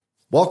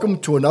Welcome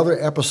to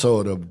another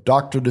episode of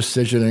Dr.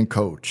 Decision and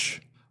Coach.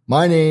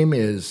 My name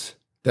is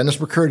Dennis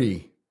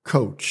McCurdy,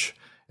 Coach,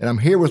 and I'm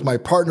here with my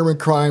partner in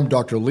crime,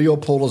 Dr. Leo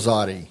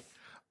Polizzotti.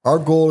 Our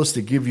goal is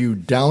to give you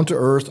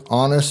down-to-earth,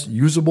 honest,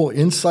 usable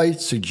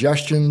insights,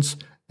 suggestions,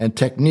 and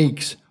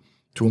techniques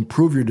to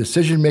improve your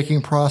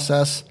decision-making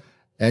process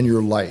and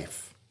your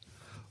life.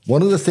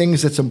 One of the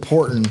things that's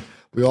important,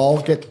 we all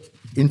get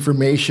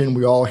information,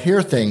 we all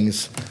hear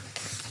things,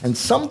 and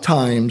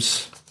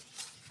sometimes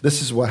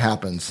this is what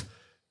happens.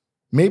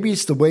 Maybe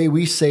it's the way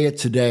we say it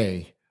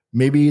today.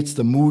 Maybe it's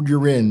the mood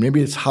you're in.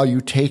 Maybe it's how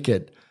you take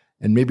it.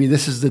 And maybe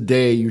this is the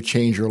day you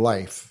change your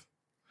life.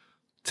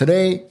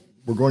 Today,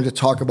 we're going to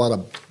talk about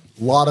a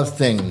lot of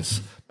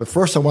things. But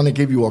first, I want to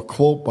give you a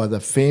quote by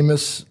the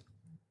famous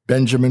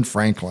Benjamin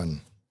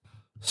Franklin.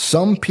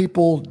 Some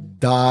people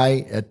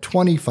die at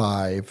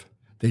 25.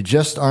 They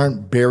just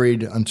aren't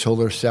buried until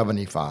they're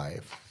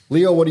 75.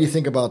 Leo, what do you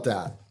think about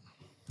that?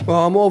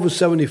 Well, I'm over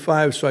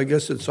 75, so I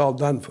guess it's all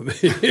done for me.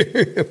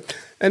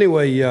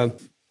 Anyway,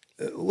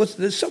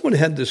 someone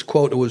had this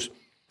quote. It was,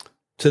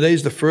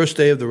 today's the first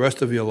day of the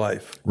rest of your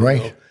life. Right.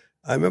 You know?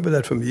 I remember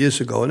that from years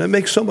ago, and it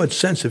makes so much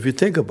sense if you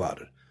think about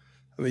it.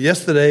 I mean,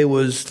 yesterday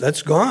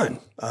that's gone.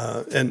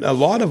 And a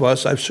lot of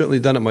us, I've certainly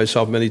done it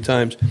myself many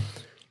times.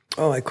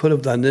 Oh, I could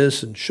have done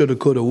this and shoulda,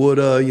 coulda,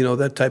 woulda,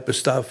 that type of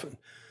stuff.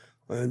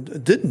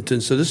 And didn't.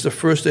 And so this is the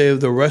first day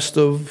of the rest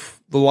of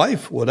the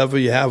life, whatever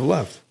you have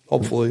left.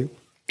 Hopefully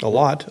a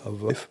lot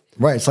of life.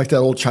 Right. It's like that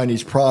old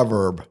Chinese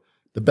proverb.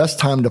 The best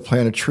time to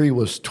plant a tree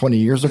was 20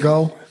 years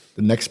ago.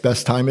 The next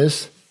best time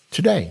is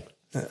today.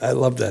 I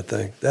love that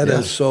thing. That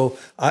is so.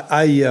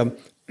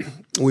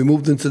 We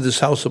moved into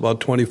this house about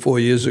 24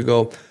 years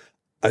ago.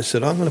 I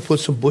said, I'm going to put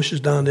some bushes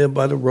down there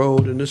by the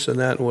road and this and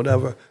that and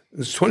whatever.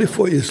 It's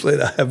 24 years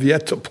later, I have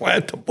yet to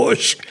plant a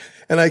bush.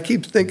 And I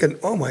keep thinking,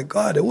 oh, my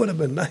God, it would have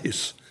been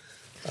nice.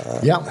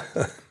 Yeah.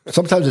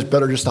 Sometimes it's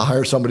better just to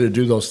hire somebody to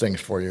do those things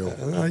for you.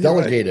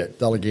 Delegate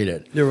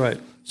it. You're right.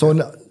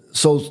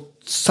 So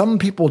some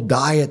people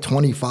die at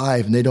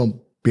 25 and they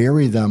don't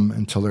bury them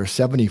until they're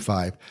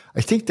 75.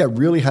 I think that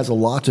really has a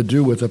lot to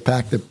do with the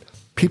fact that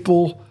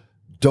people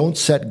don't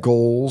set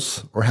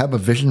goals or have a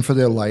vision for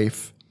their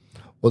life,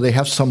 or they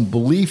have some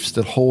beliefs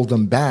that hold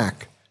them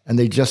back and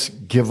they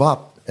just give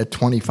up at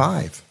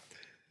 25.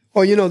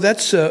 Well,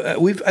 that's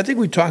I think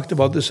we talked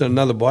about this in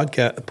another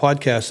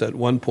podcast at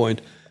one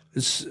point.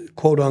 It's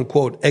quote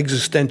unquote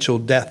existential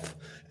death,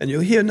 and you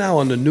hear now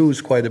on the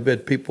news quite a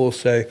bit. People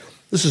say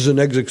this is an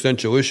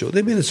existential issue.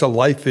 They mean it's a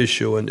life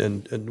issue,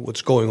 and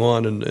what's going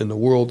on in the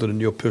world and in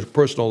your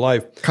personal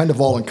life. Kind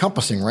of all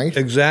encompassing, right?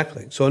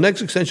 Exactly. So an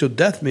existential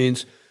death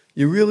means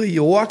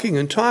you're walking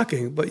and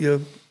talking, but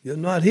you're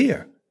not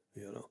here.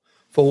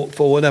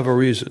 For whatever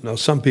reason. Now,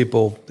 some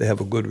people they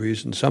have a good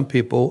reason. Some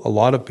people, a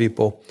lot of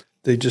people,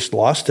 they just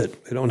lost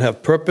it. They don't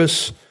have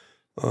purpose.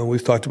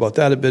 We've talked about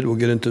that a bit. We'll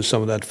get into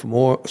some of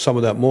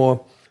that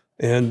more.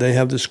 And they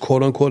have this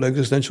quote-unquote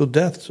existential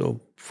death.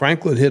 So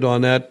Franklin hit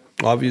on that,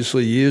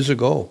 obviously, years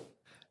ago.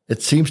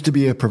 It seems to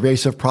be a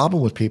pervasive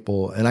problem with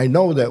people. And I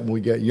know that when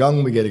we get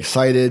young, we get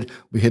excited,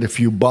 we hit a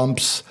few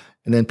bumps,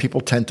 and then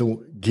people tend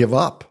to give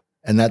up.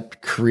 And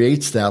that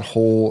creates that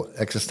whole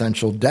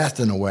existential death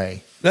in a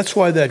way. That's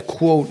why that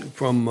quote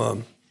from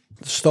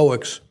the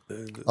Stoics,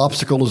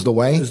 obstacle is the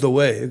way? Is the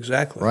way,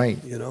 exactly. Right.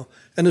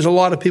 And there's a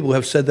lot of people who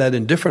have said that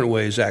in different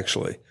ways,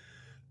 actually.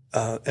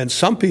 And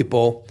some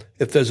people,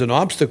 if there's an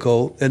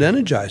obstacle, it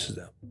energizes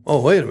them. Oh,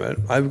 wait a minute,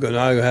 I'm going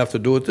to have to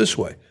do it this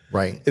way.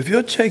 Right. If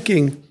you're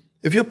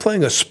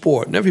playing a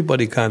sport, and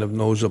everybody kind of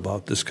knows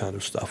about this kind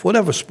of stuff,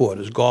 whatever sport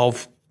is,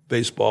 golf,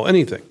 baseball,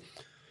 anything,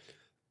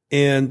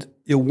 and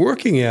you're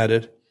working at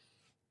it,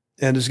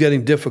 and it's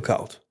getting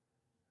difficult,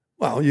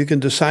 well, you can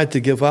decide to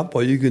give up,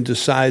 or you can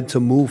decide to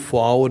move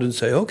forward and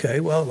say, okay,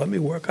 well, let me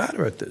work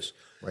harder at this.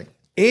 Right.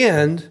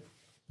 And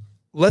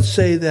let's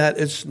say that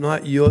it's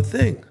not your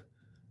thing,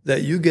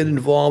 that you get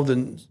involved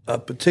in a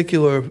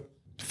particular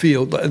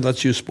field, and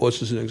let's use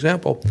sports as an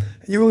example,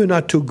 and you're really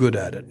not too good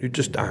at it. You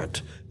just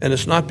aren't. And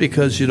it's not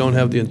because you don't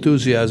have the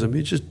enthusiasm.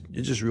 You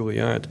just really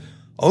aren't.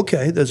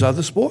 Okay, there's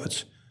other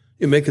sports.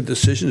 You make a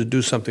decision to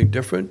do something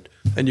different,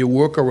 and you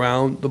work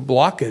around the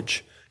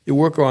blockage. You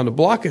work around the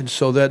blockage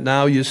so that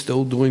now you're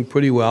still doing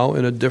pretty well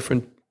in a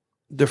different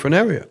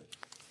area.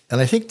 And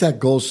I think that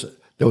goes,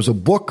 there was a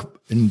book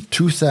in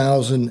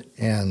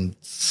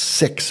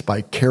 2006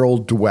 by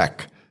Carol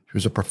Dweck. She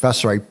was a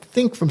professor, I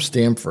think, from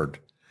Stanford.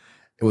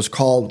 It was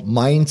called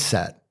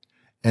Mindset.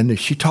 And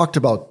she talked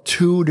about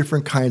two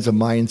different kinds of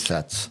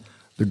mindsets,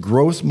 the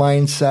growth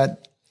mindset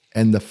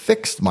and the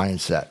fixed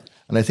mindset.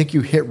 And I think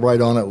you hit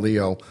right on it,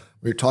 Leo.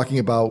 We're talking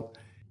about,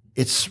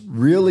 it's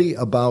really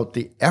about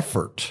the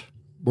effort.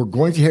 We're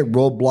going to hit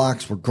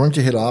roadblocks. We're going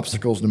to hit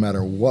obstacles no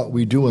matter what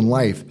we do in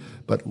life,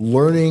 but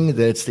learning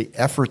that it's the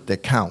effort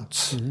that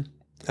counts. Mm-hmm.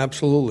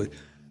 Absolutely.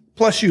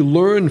 Plus, you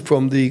learn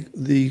from the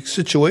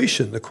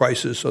situation, the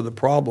crisis or the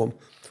problem.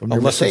 From your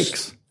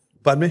mistakes.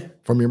 Pardon me?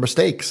 From your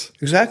mistakes.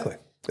 Exactly.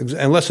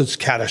 unless it's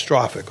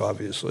catastrophic,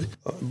 obviously.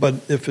 But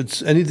if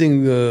it's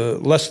anything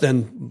less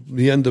than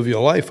the end of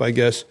your life, I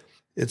guess,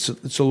 it's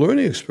a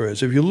learning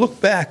experience. If you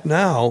look back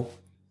now,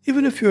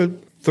 even if you're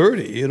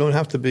 30, you don't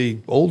have to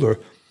be older,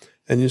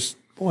 and you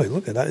boy,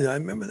 look at that. I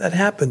remember that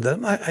happened.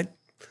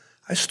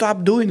 I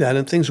stopped doing that,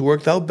 and things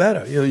worked out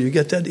better. You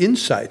get that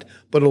insight.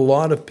 But a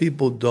lot of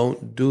people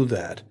don't do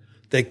that.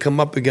 They come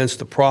up against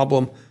the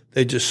problem,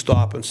 they just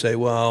stop and say,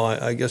 well,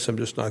 I guess I'm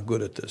just not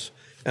good at this.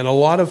 And a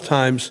lot of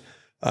times,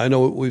 I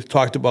know we've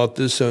talked about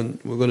this, and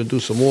we're going to do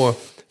some more,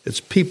 it's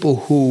people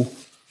who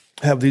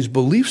have these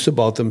beliefs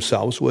about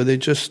themselves where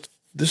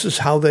this is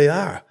how they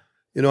are.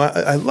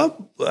 I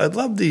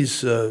love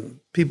these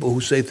people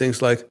who say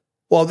things like,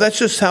 well, that's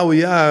just how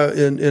we are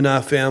in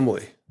our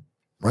family.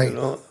 Right.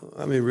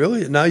 I mean,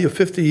 really? Now you're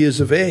 50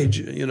 years of age,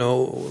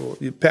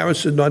 your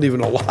parents are not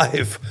even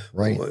alive.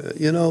 Right.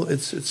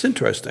 It's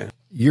interesting.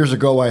 Years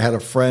ago, I had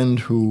a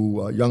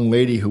young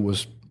lady who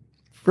was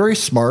very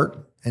smart,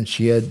 and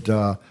she had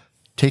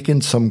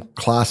taken some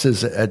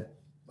classes at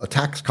a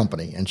tax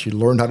company, and she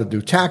learned how to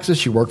do taxes.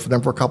 She worked for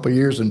them for a couple of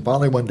years, and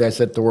finally one day I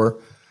said to her,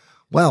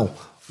 well,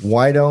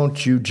 why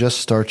don't you just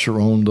start your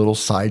own little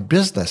side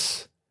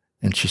business?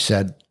 And she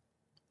said,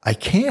 I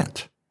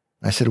can't.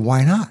 I said,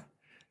 why not?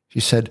 She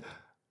said,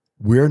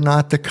 we're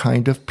not the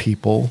kind of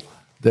people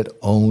that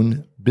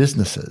own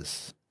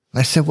businesses. And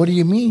I said, what do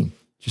you mean?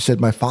 She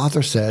said, my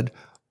father said,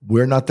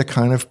 we're not the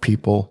kind of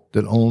people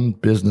that own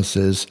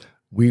businesses.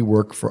 We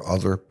work for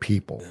other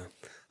people. Yeah.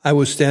 I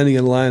was standing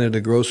in line at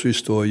a grocery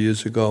store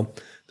years ago.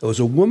 There was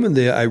a woman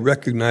there I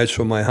recognized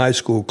from my high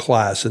school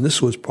class, and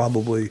this was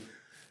probably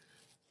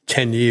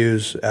 10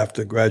 years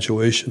after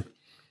graduation.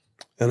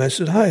 And I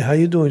said, hi, how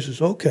you doing? She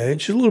says, okay.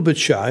 And she's a little bit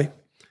shy.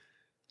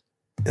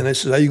 And I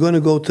said, are you going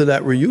to go to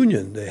that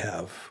reunion they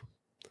have?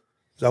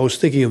 I was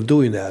thinking of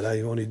doing that.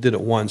 I only did it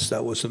once.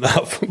 That was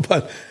enough.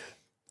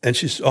 And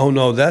she said, oh,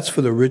 no, that's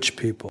for the rich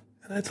people.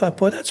 And I thought,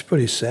 boy, that's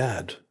pretty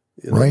sad.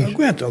 Right. Now,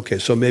 granted, okay,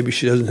 so maybe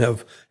she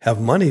doesn't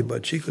have money,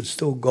 but she could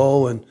still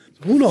go, and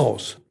who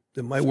knows?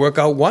 It might work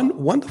out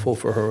wonderful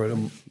for her.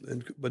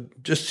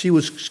 But just she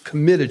was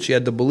committed. She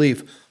had the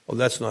belief, oh,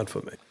 that's not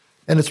for me.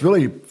 And it's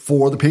really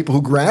for the people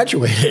who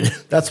graduated.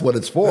 That's what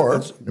it's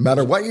for, no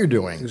matter what you're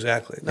doing.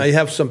 Exactly. Now, you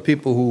have some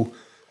people who,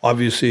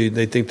 obviously,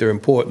 they think they're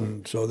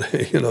important, so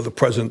they, the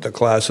president of the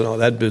class and all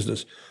that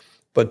business.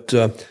 But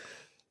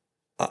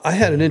I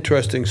had an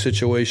interesting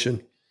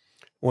situation.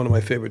 One of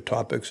my favorite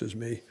topics is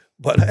me.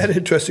 But I had an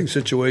interesting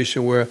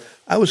situation where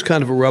I was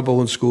kind of a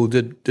rebel in school,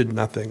 did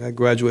nothing. I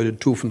graduated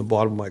 2 from the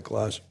bottom of my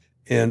class.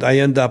 And I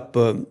end up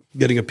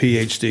getting a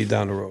PhD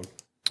down the road.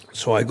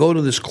 So I go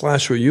to this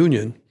class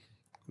reunion.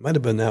 It might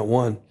have been that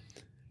one.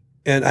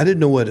 And I didn't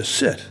know where to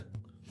sit.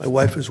 My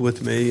wife was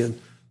with me, and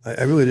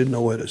I really didn't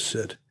know where to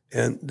sit.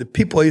 And the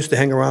people I used to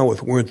hang around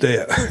with weren't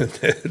there.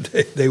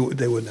 they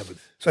were never.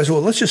 So I said,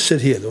 well, let's just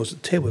sit here. There was a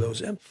table that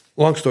was empty.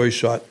 Long story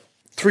short,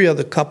 3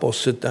 other couples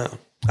sit down.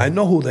 I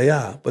know who they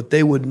are, but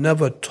they would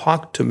never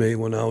talk to me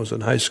when I was in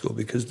high school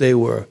because they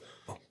were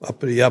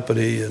uppity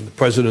and the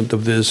president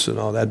of this and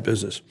all that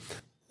business.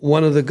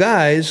 One of the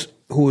guys,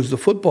 who was the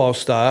football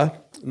star,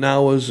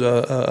 now was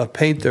a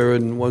painter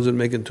and wasn't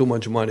making too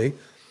much money.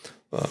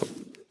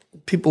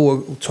 People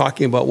were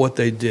talking about what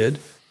they did,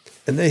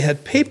 and they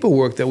had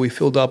paperwork that we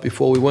filled out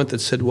before we went that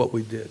said what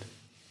we did.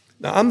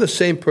 Now, I'm the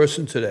same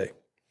person today.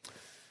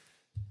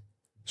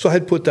 So I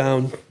had put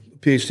down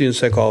PhD in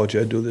psychology.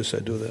 I do this, I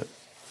do that.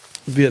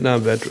 Vietnam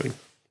veteran.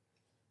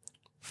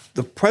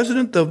 The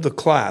president of the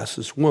class,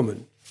 this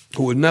woman,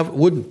 who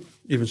wouldn't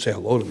even say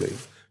hello to me,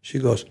 she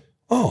goes,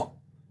 oh,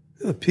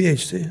 you have a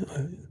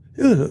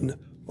PhD?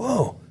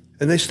 Whoa.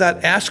 And they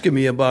start asking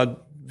me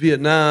about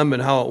Vietnam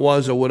and how it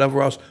was or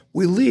whatever else.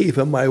 We leave,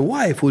 and my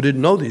wife, who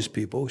didn't know these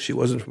people, she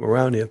wasn't from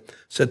around here,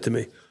 said to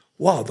me,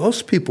 wow,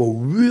 those people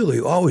really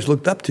always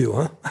looked up to you,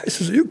 huh? I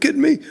says, are you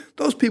kidding me?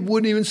 Those people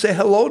wouldn't even say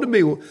hello to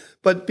me.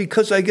 But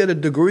because I get a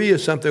degree or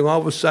something,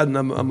 all of a sudden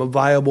I'm a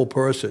viable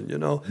person,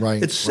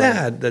 Right. It's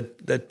sad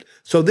that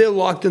so they're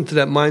locked into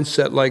that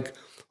mindset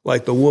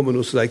like the woman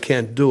who said, I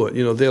can't do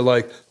it. They're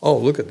like, oh,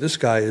 look at this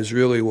guy is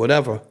really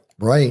whatever.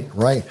 Right.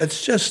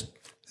 It's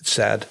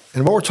sad.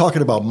 And what we're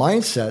talking about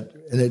mindset,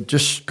 and it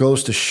just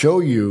goes to show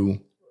you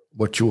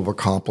what you have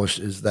accomplished,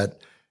 is that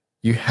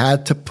you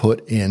had to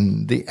put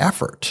in the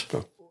effort.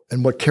 Huh.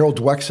 And what Carol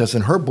Dweck says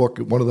in her book,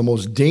 one of the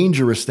most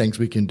dangerous things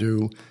we can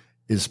do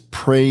is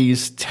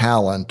praise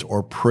talent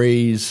or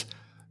praise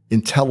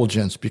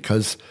intelligence,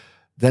 because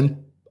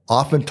then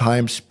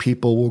oftentimes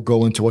people will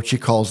go into what she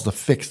calls the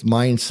fixed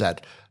mindset.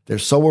 They're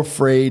so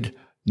afraid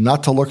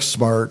not to look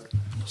smart,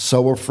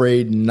 so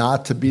afraid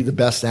not to be the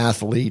best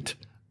athlete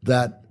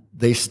that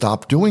they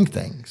stop doing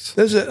things.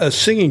 There's a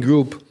singing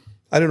group,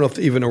 I don't know if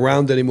they're even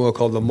around anymore,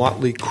 called the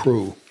Motley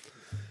Crue.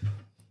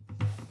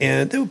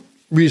 And they were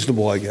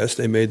reasonable, I guess.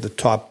 They made the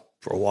top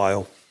for a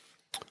while.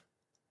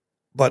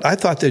 But I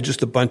thought they're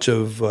just a bunch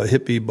of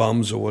hippie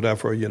bums or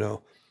whatever,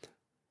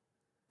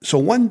 So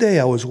one day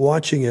I was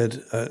watching it,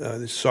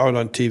 I saw it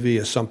on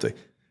TV or something.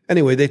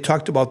 Anyway, they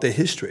talked about their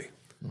history.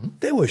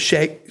 They were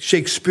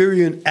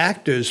Shakespearean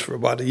actors for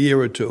about a year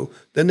or two.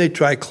 Then they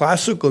tried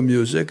classical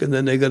music, and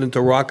then they got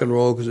into rock and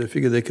roll because they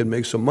figured they could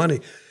make some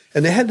money.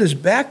 And they had this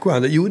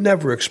background that you would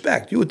never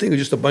expect. You would think it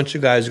was just a bunch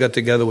of guys got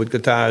together with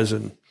guitars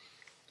and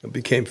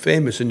became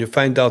famous, and you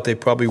find out they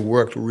probably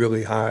worked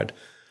really hard.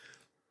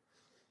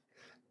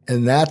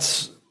 And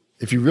that's,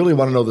 if you really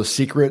want to know the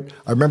secret,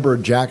 I remember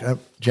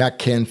Jack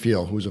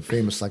Canfield, who's a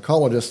famous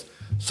psychologist,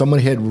 someone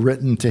had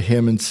written to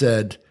him and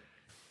said,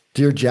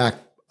 "Dear Jack,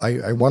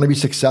 I want to be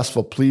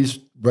successful. Please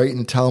write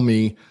and tell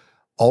me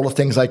all the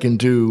things I can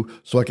do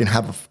so I can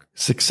have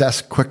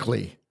success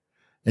quickly."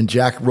 And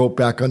Jack wrote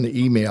back on the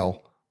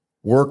email,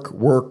 work,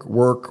 work,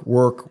 work,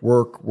 work,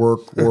 work,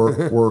 work,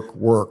 work, work,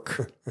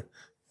 work,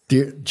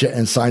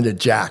 and signed it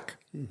Jack.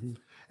 Mm-hmm.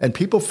 And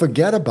people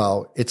forget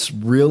about, it's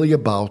really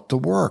about the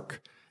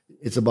work.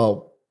 It's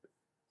about,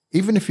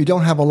 even if you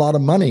don't have a lot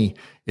of money,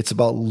 it's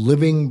about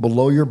living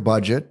below your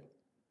budget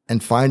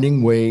and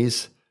finding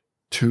ways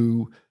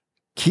to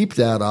keep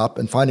that up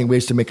and finding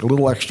ways to make a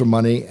little extra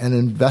money and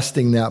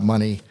investing that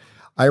money.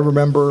 I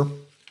remember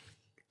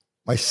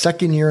my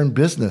second year in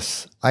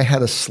business, I had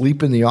to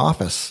sleep in the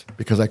office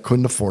because I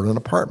couldn't afford an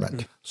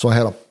apartment. So I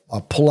had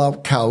a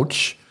pull-out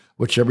couch,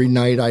 which every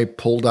night I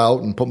pulled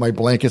out and put my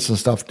blankets and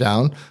stuff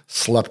down,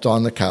 slept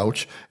on the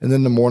couch. And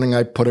then in the morning,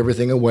 I put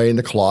everything away in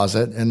the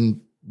closet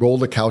and rolled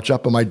the couch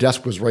up. And my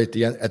desk was right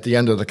at the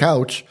end of the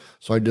couch.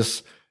 So I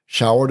just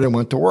showered and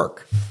went to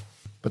work.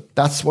 But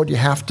that's what you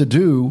have to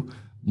do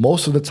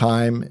most of the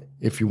time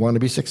if you want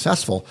to be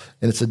successful.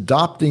 And it's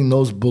adopting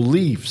those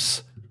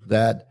beliefs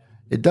that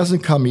it doesn't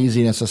come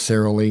easy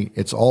necessarily.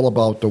 It's all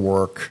about the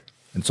work.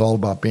 It's all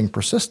about being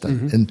persistent.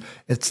 Mm-hmm. And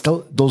it's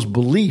still those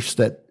beliefs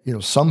that,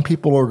 some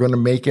people are going to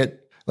make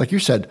it, like you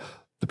said,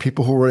 the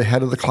people who were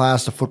ahead of the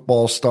class, the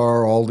football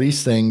star, all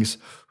these things,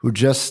 who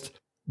just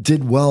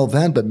did well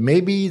then, but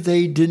maybe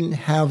they didn't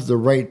have the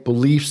right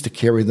beliefs to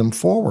carry them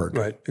forward.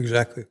 Right,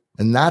 exactly.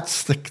 And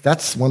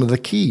that's one of the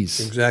keys.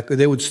 Exactly.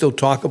 They would still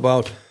talk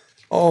about,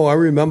 oh, I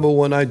remember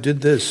when I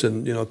did this,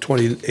 and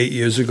 28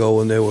 years ago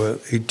when they were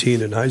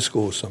 18 in high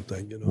school or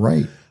something.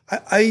 Right.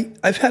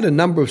 I've had a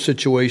number of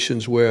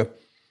situations where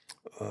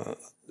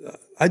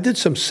I did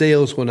some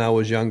sales when I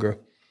was younger,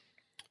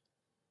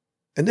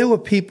 and there were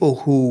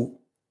people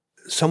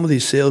some of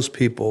these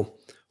salespeople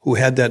who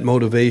had that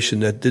motivation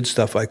that did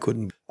stuff I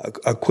couldn't.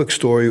 A quick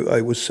story: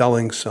 I was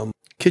selling some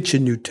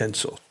kitchen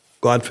utensils.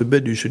 God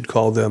forbid you should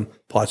call them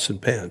pots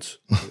and pans.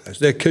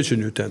 They're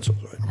kitchen utensils,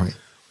 right?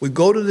 We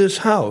go to this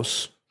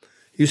house.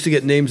 He used to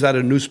get names out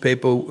of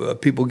newspaper,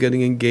 people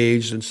getting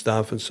engaged and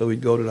stuff, and so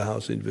we'd go to the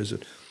house and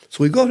visit.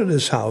 So we go to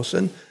this house,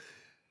 and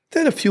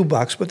they had a few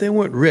bucks, but they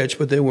weren't rich,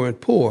 but they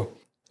weren't poor.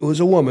 It was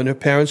a woman, her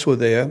parents were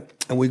there,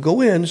 and we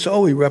go in,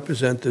 so we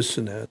represent this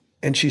and that.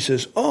 And she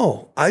says,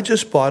 "Oh, I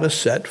just bought a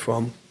set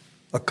from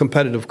a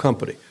competitive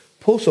company."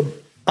 Pulls an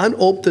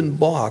unopened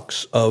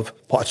box of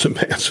pots and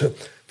pans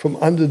from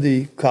under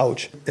the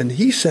couch. And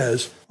he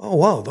says, "Oh,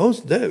 wow,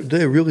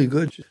 they're really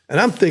good." And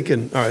I'm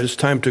thinking, all right, it's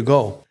time to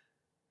go.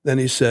 Then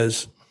he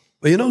says,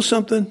 "Well, you know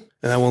something?"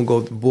 And I won't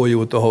go bore you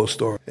with the whole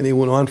story. And he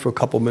went on for a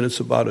couple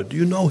minutes about it. Do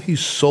you know he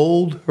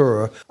sold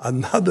her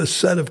another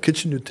set of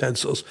kitchen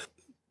utensils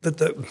that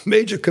the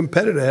major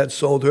competitor had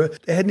sold her?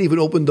 They hadn't even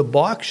opened the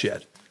box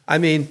yet. I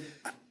mean,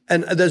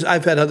 and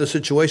I've had other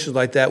situations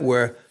like that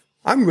where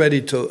I'm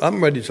ready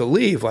to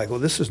leave. Like, well,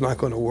 this is not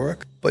going to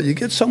work. But you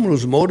get someone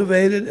who's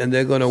motivated and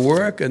they're going to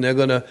work and they're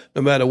going to,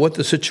 no matter what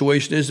the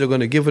situation is, they're going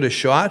to give it a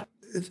shot.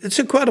 It's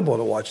incredible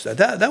to watch that.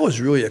 That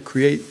was really a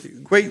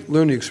great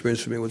learning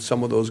experience for me with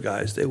some of those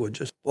guys. They were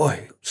just,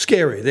 boy,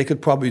 scary. They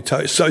could probably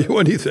sell you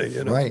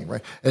anything. Right.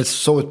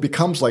 So it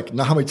becomes like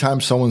not how many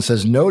times someone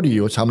says no to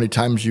you, it's how many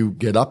times you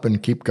get up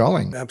and keep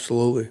going.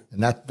 Absolutely.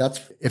 And that's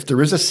if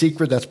there is a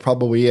secret, that's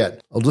probably it.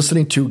 I was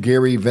listening to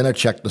Gary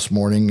Vaynerchuk this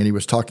morning, and he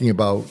was talking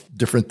about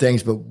different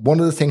things. But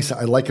one of the things that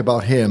I like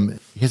about him,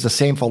 he has the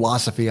same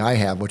philosophy I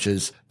have, which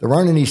is there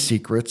aren't any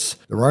secrets,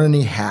 there aren't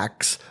any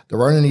hacks,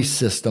 there aren't any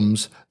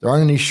systems, there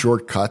aren't any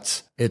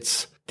shortcuts.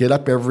 It's get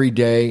up every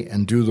day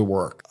and do the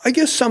work. I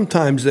guess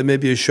sometimes there may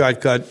be a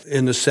shortcut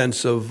in the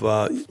sense of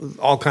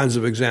all kinds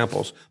of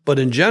examples. But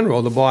in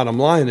general, the bottom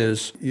line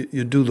is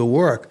you do the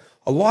work.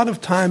 A lot of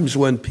times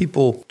when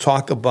people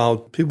talk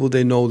about people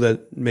they know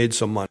that made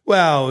some money,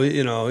 well, he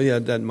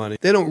had that money.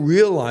 They don't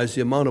realize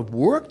the amount of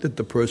work that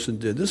the person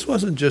did. This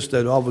wasn't just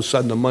that all of a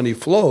sudden the money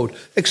flowed,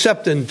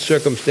 except in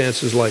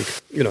circumstances like,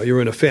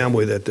 you're in a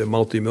family that they're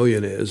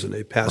multimillionaires and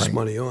they pass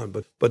money on.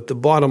 But the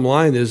bottom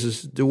line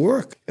is the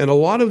work. And a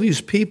lot of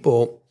these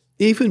people,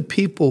 even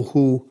people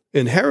who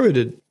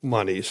inherited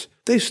monies,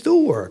 they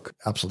still work.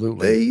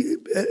 Absolutely.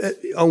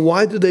 And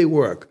why do they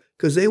work?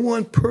 Because they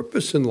want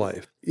purpose in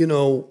life.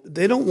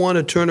 They don't want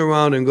to turn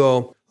around and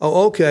go,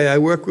 oh, okay, I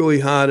worked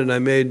really hard and I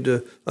made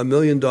 $1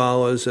 million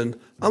and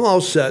I'm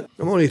all set.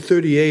 I'm only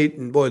 38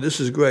 and boy, this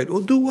is great.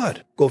 Well, do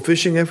what? Go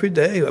fishing every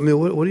day? I mean,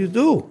 what do you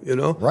do,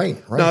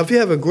 Right. Now, if you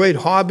have a great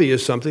hobby or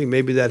something,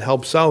 maybe that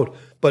helps out.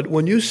 But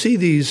when you see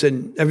these,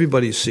 and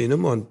everybody's seen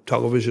them on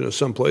television or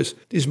someplace,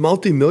 these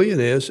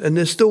multimillionaires, and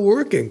they're still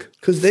working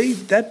because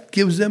that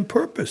gives them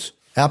purpose.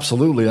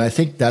 Absolutely. And I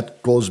think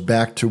that goes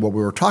back to what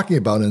we were talking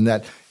about, in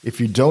that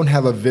if you don't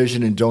have a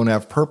vision and don't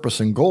have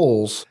purpose and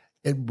goals,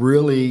 it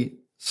really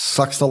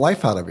sucks the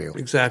life out of you.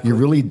 Exactly. You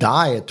really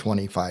die at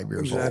 25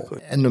 years old.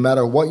 And no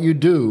matter what you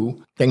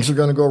do, things are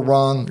going to go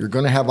wrong. You're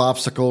going to have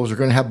obstacles. You're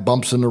going to have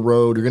bumps in the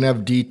road. You're going to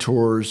have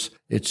detours.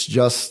 It's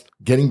just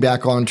getting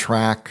back on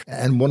track.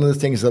 And one of the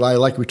things that I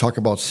like, we talk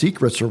about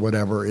secrets or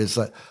whatever, is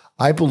that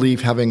I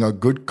believe having a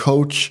good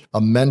coach,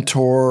 a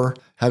mentor,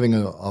 having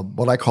a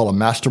what I call a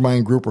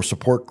mastermind group or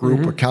support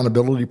group,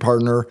 accountability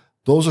partner,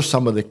 those are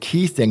some of the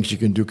key things you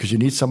can do, because you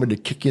need somebody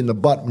to kick you in the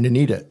butt when you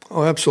need it.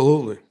 Oh,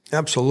 absolutely.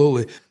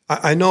 Absolutely.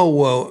 I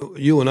know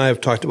you and I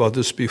have talked about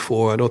this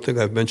before. I don't think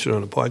I've mentioned it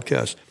on a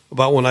podcast,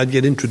 about when I'd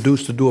get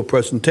introduced to do a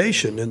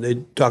presentation and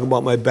they'd talk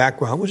about my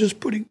background, which is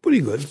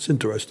pretty good. It's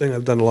interesting.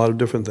 I've done a lot of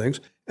different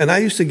things. And I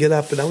used to get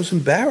up and I was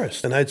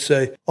embarrassed. And I'd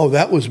say, oh,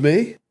 that was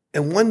me?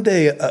 And one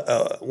day,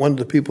 one of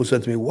the people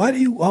said to me, why do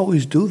you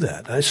always do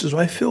that? And I says,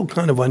 well, I feel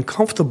kind of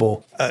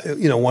uncomfortable.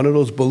 One of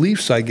those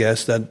beliefs, I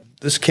guess, that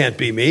this can't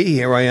be me.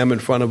 Here I am in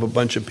front of a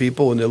bunch of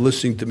people and they're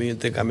listening to me and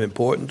think I'm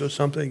important or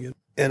something.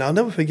 And I'll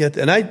never forget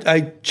that. And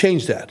I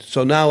changed that.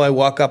 So now I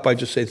walk up, I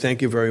just say,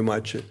 thank you very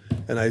much.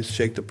 And I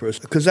shake the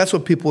person. Because that's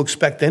what people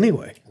expect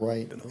anyway.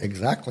 Right.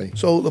 Exactly.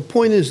 So the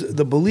point is,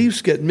 the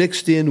beliefs get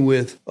mixed in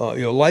with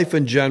life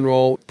in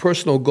general,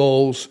 personal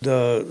goals,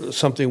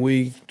 something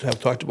we have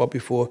talked about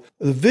before,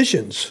 the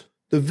visions.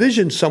 The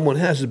vision someone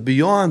has is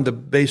beyond the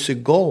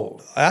basic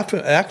goal.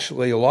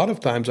 Actually, a lot of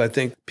times I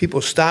think people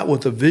start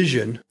with a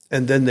vision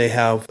and then they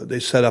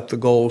set up the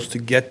goals to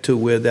get to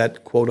where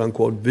that quote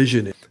unquote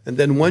vision is. And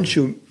then once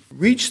you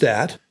reach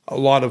that, a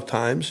lot of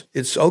times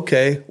it's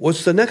okay,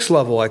 what's the next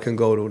level I can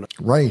go to?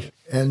 Right.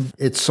 And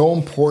it's so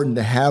important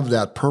to have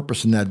that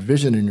purpose and that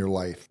vision in your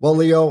life. Well,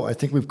 Leo, I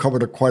think we've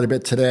covered quite a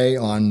bit today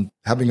on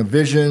having a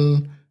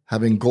vision,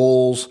 having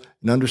goals,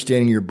 and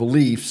understanding your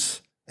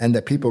beliefs, and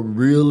that people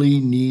really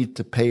need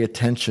to pay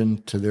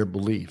attention to their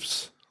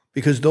beliefs.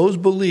 Because those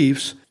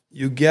beliefs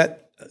you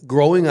get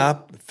growing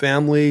up,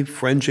 family,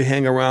 friends you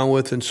hang around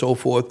with, and so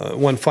forth.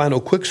 One final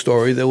quick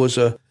story, there was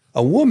a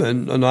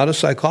woman, not a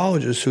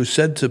psychologist, who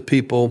said to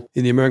people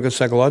in the American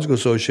Psychological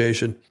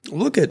Association,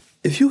 look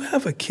if you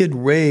have a kid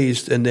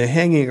raised and they're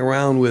hanging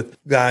around with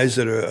guys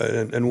that are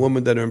and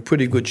women that are in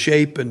pretty good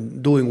shape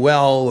and doing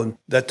well and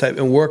that type,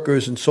 and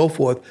workers and so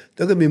forth,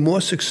 they're going to be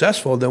more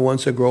successful than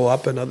once they grow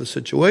up in other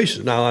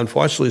situations. Now,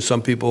 unfortunately,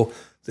 some people,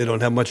 they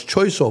don't have much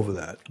choice over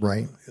that.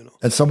 Right.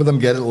 And some of them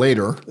get it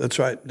later. That's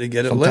right. They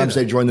get it sometimes later. Sometimes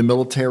they join the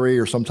military,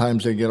 or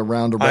sometimes they get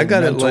around to I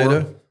got mentor. It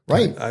later.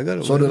 Right. I got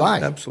it so later. Did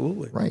I.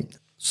 Absolutely. Right.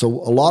 So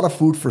a lot of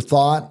food for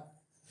thought.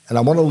 And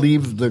I want to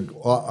leave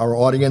our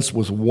audience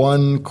with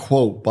one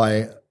quote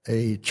by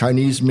a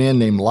Chinese man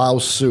named Lao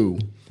Tzu.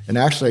 And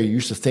actually, I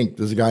used to think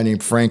there's a guy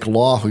named Frank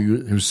Law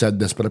who said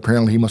this, but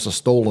apparently he must have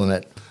stolen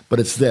it. But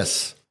it's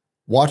this: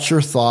 watch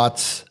your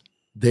thoughts,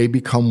 they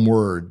become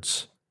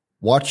words.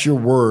 Watch your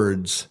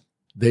words,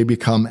 they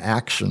become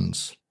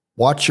actions.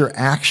 Watch your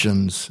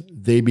actions,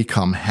 they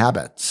become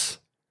habits.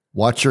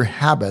 Watch your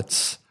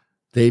habits,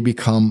 they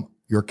become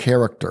your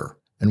character.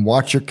 And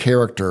watch your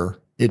character,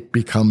 it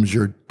becomes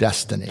your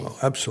destiny. Oh,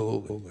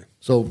 absolutely.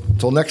 So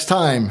until next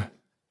time,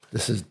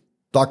 this is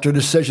Dr.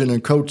 Decision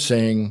and Coach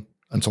saying,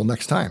 until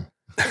next time.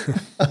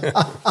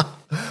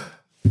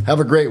 Have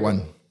a great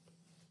one.